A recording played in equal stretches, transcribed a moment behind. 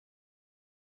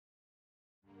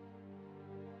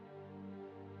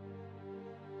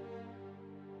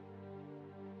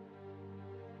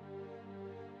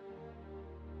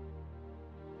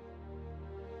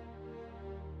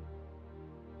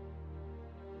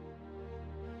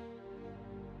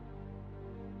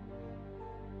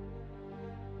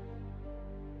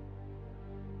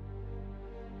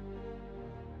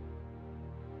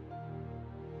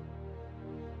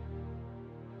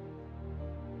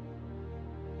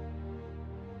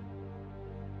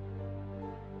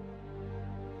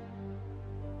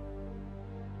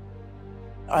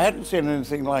I hadn't seen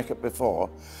anything like it before,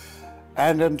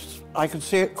 and I can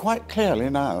see it quite clearly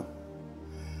now.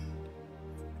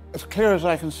 As clear as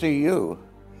I can see you,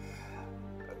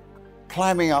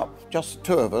 climbing up, just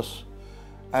two of us,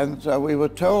 and we were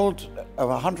told of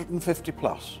 150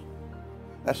 plus.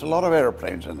 That's a lot of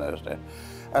aeroplanes in those days.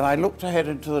 And I looked ahead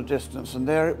into the distance, and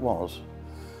there it was,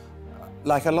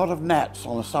 like a lot of gnats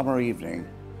on a summer evening,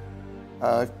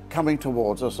 coming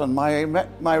towards us. And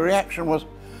my reaction was,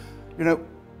 you know,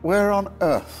 where on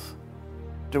earth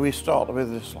do we start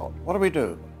with this lot? What do we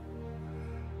do?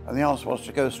 And the answer was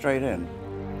to go straight in.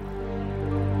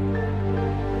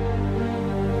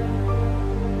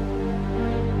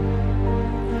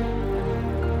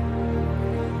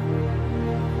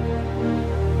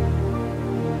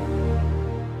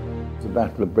 The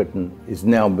Battle of Britain is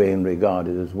now being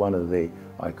regarded as one of the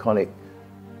iconic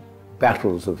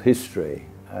battles of history,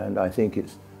 and I think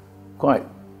it's quite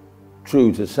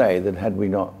true to say that had we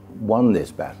not won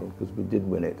this battle, because we did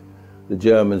win it, the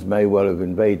Germans may well have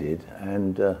invaded,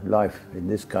 and life in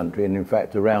this country, and in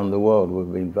fact around the world, would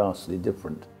have been vastly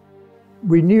different.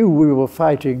 We knew we were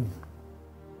fighting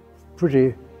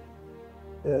pretty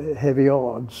heavy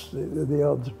odds, the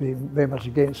odds being very much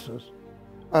against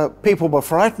us. People were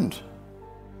frightened.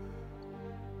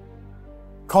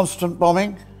 Constant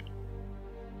bombing,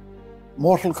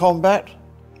 mortal combat,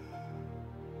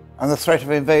 and the threat of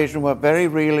invasion were very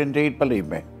real indeed, believe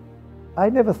me. I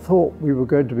never thought we were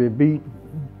going to be beaten,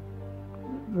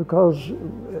 because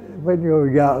when you're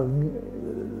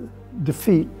young,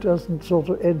 defeat doesn't sort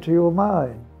of enter your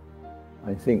mind.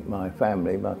 I think my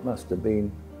family must have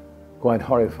been quite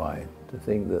horrified to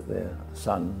think that their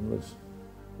son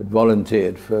had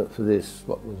volunteered for this,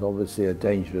 what was obviously a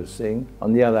dangerous thing.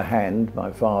 On the other hand,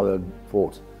 my father had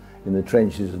fought in the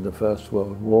trenches of the First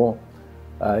World War.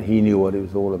 He knew what it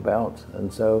was all about,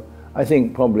 and so I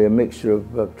think probably a mixture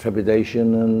of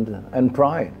trepidation and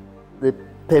pride. The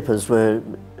papers were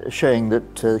showing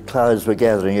that clouds were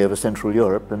gathering over Central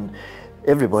Europe, and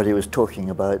everybody was talking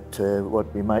about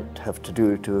what we might have to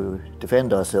do to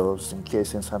defend ourselves in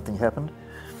case something happened.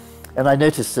 And I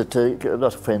noticed that a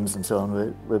lot of friends and so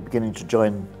on were beginning to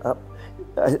join up.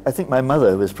 I think my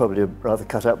mother was probably rather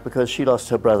cut up because she lost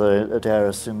her brother at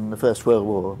Arras in the First World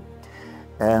War.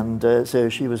 And so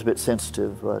she was a bit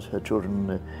sensitive about her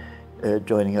children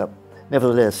joining up.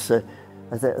 Nevertheless,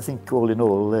 I think all in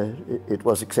all it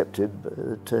was accepted,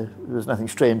 but there was nothing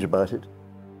strange about it.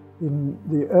 In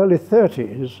the early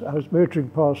 30s, I was motoring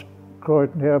past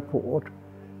Croydon Airport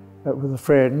with a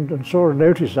friend and saw a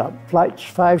notice up, flights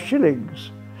 5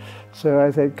 shillings. So I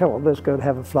said, come on, let's go and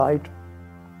have a flight.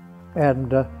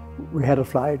 And we had a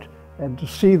flight, and to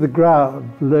see the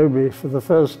ground below me for the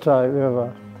first time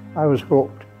ever, I was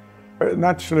hooked. It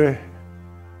naturally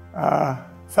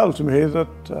fell to me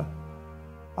that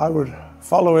I would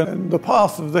follow in the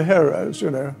path of the heroes,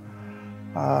 you know,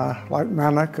 like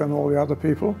Manick and all the other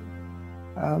people.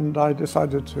 And I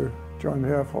decided to join the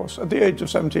Air Force at the age of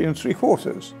 17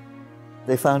 3/4.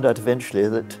 They found out eventually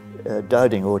that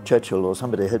Dowding or Churchill or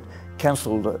somebody had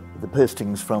cancelled the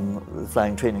postings from the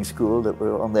flying training school that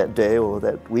were on that day or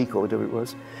that week or whatever it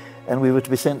was, and we were to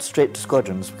be sent straight to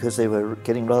squadrons because they were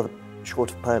getting rather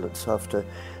short of pilots after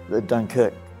the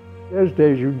Dunkirk. Those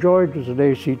days you joined as an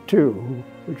AC2,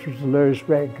 which was the lowest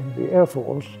rank in the Air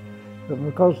Force, but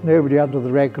because nobody under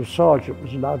the rank of sergeant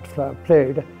was allowed to fly a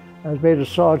plane, I was made a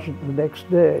sergeant the next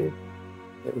day.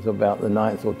 It was about the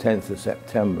 9th or 10th of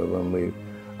September when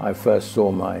I first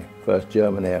saw my first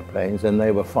German airplanes, and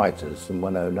they were fighters, some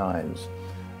 109s.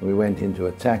 And we went in to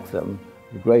attack them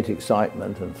with great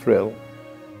excitement and thrill.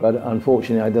 But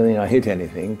unfortunately, I don't think I hit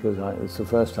anything, because it's the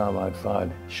first time I'd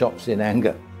fired shots in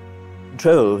anger.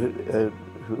 Control, who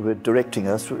were directing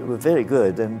us, were very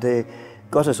good, and they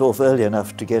got us off early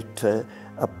enough to get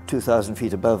up 2,000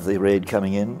 feet above the raid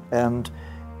coming in and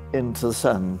into the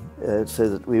sun, so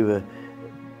that we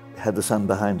had the sun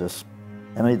behind us.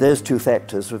 I mean, those two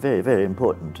factors were very, very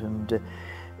important,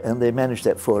 and they managed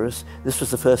that for us. This was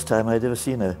the first time I'd ever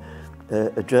seen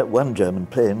one German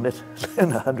plane, let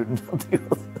alone 100 and something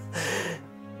of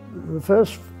them. The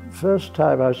first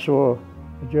time I saw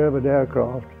a German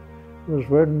aircraft was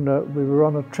when we were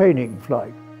on a training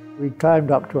flight. We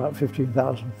climbed up to about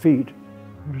 15,000 feet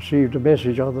and received a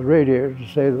message on the radio to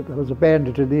say that there was a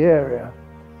bandit in the area.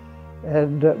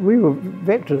 And we were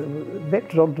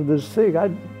vectored onto this thing.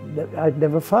 I'd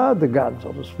never fired the guns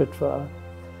on a Spitfire.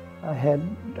 I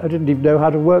didn't even know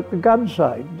how to work the gun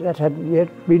sight. That hadn't yet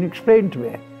been explained to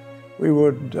me. We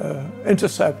would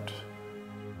intercept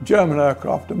German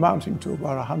aircraft amounting to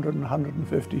about 100,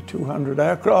 150, 200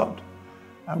 aircraft,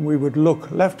 and we would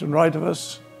look left and right of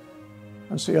us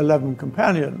and see 11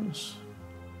 companions,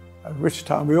 at which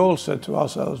time we all said to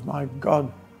ourselves, my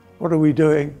God, what are we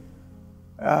doing?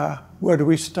 Where do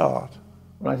we start?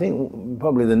 Well, I think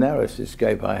probably the narrowest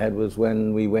escape I had was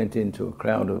when we went into a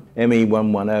crowd of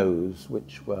ME-110s,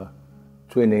 which were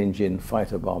twin-engine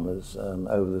fighter bombers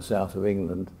over the south of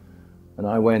England. And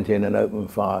I went in and opened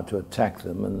fire to attack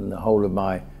them, and the whole of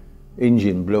my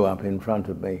engine blew up in front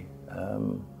of me.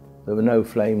 There were no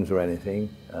flames or anything,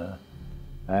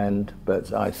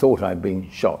 but I thought I'd been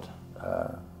shot.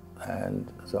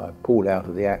 And so I pulled out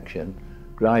of the action,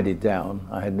 glided down.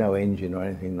 I had no engine or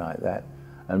anything like that,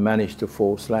 and managed to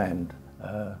force land.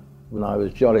 And I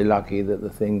was jolly lucky that the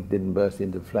thing didn't burst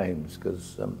into flames,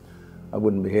 because I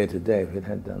wouldn't be here today if it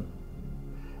had done.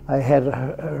 I had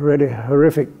a really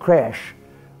horrific crash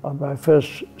on my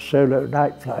first solo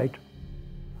night flight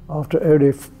after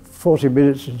only 40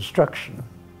 minutes instruction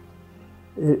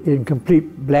in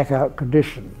complete blackout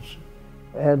conditions.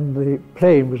 And the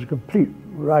plane was a complete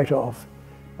write-off.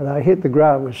 And I hit the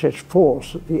ground with such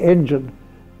force that the engine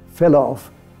fell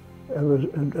off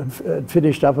and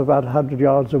finished up about 100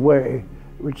 yards away,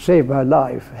 which saved my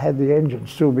life. Had the engine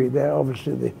still been there,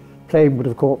 obviously the plane would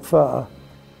have caught fire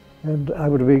and I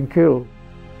would have been killed.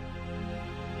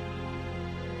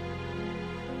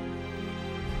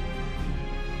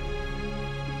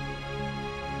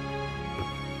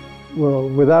 Well,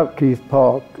 without Keith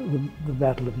Park, the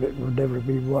Battle of Britain would never have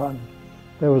been won.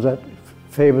 There was that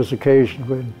famous occasion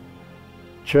when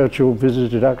Churchill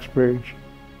visited Uxbridge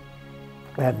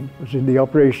and was in the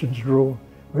operations room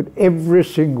when every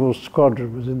single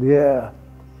squadron was in the air.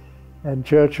 And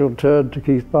Churchill turned to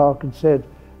Keith Park and said,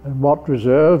 "And what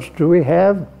reserves do we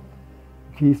have?"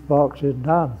 Keith Park said,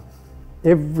 "None."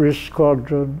 Every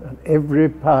squadron and every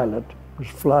pilot was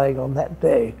flying on that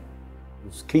day. It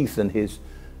was Keith and his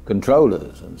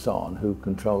controllers and so on who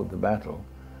controlled the battle.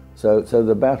 So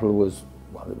the battle was,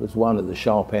 well, it was won at the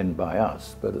sharp end by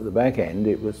us, but at the back end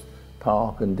it was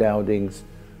Park and Dowding's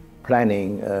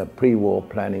planning, pre-war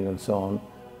planning and so on,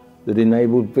 that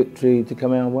enabled victory to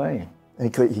come our way.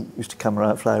 And he used to come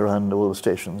around, fly around all the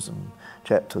stations and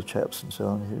chat to the chaps and so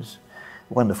on. He was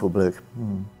a wonderful bloke.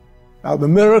 Now, the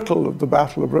miracle of the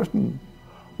Battle of Britain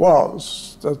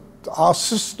was that our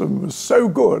system was so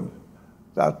good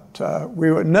that we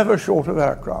were never short of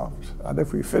aircraft. And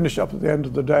if we finish up at the end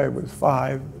of the day with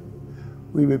 5,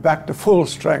 we'd be back to full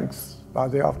strength by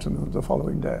the afternoon of the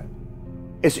following day.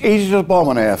 It's easy to bomb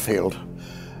an airfield,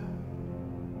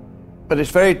 but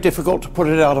it's very difficult to put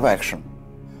it out of action.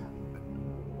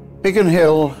 Biggin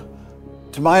Hill,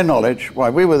 to my knowledge,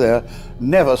 while we were there,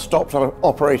 never stopped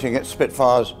operating its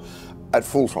Spitfires at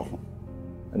full throttle.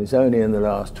 And it's only in the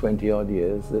last 20-odd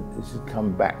years that this has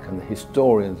come back, and the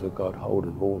historians have got hold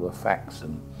of all the facts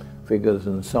and figures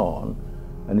and so on,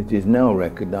 and it is now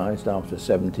recognised after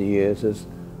 70 years as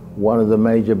one of the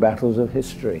major battles of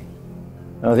history.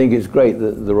 And I think it's great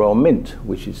that the Royal Mint,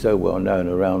 which is so well known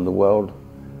around the world,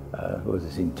 with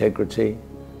its integrity,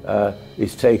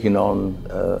 is taking on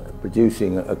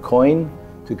producing a coin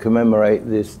to commemorate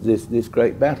this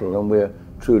great battle, and we're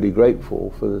truly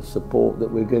grateful for the support that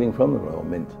we're getting from the Royal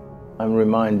Mint. I'm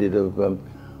reminded of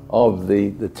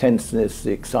the tenseness,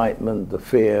 the excitement, the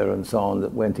fear and so on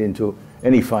that went into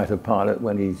any fighter pilot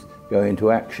when he's going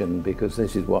into action, because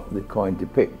this is what the coin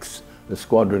depicts, the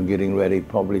squadron getting ready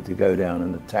probably to go down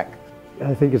and attack.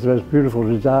 I think it's the most beautiful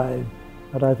design,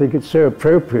 and I think it's so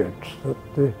appropriate that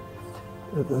the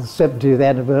 70th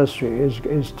anniversary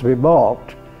is to be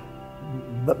marked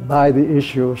by the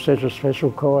issue of such a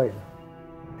special coin.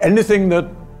 Anything that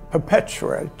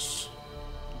perpetuates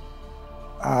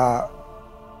the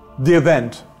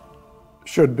event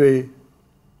should be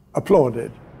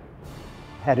applauded.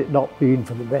 Had it not been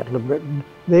for the Battle of Britain,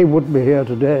 they wouldn't be here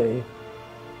today.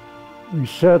 We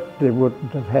certainly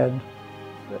wouldn't have had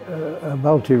a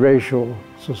multiracial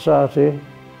society.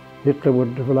 Hitler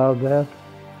wouldn't have allowed that.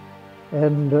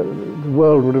 And the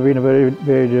world would have been a very,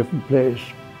 very different place.